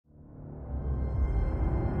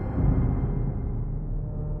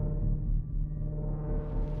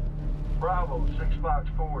Bravo, 6 Fox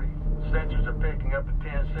 40. Sensors are picking up at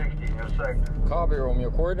 1060 in your sector. Copy,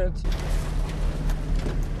 Romeo. Coordinates? Need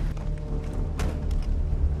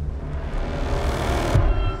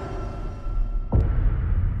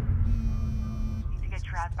to get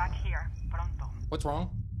your ass back here, pronto. What's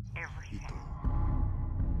wrong? Everything.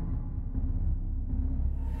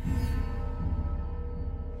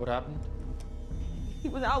 What happened? He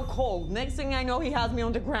was out cold. Next thing I know, he has me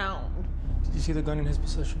on the ground. Did you see the gun in his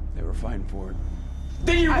possession? They were fighting for it.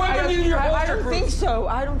 Then you weapon in your holster, I don't think so.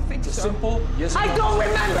 I don't think so. Simple yes or I no. don't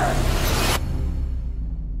remember!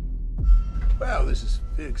 Well, this is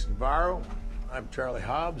Felix Navarro. I'm Charlie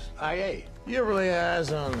Hobbs, IA. You ever lay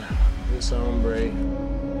eyes on this hombre?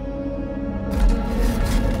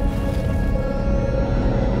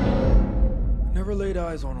 Never laid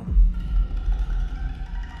eyes on him.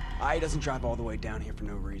 I doesn't drive all the way down here for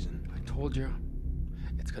no reason. I told you.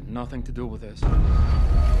 It's got nothing to do with this.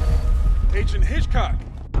 Agent Hitchcock!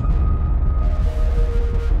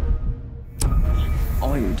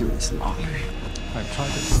 All you're doing is lie. I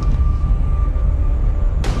tried it.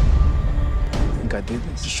 I think I did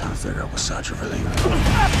this. Just trying to figure out what side you're really on.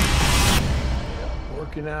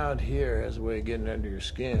 Working out here has a way of getting under your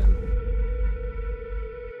skin.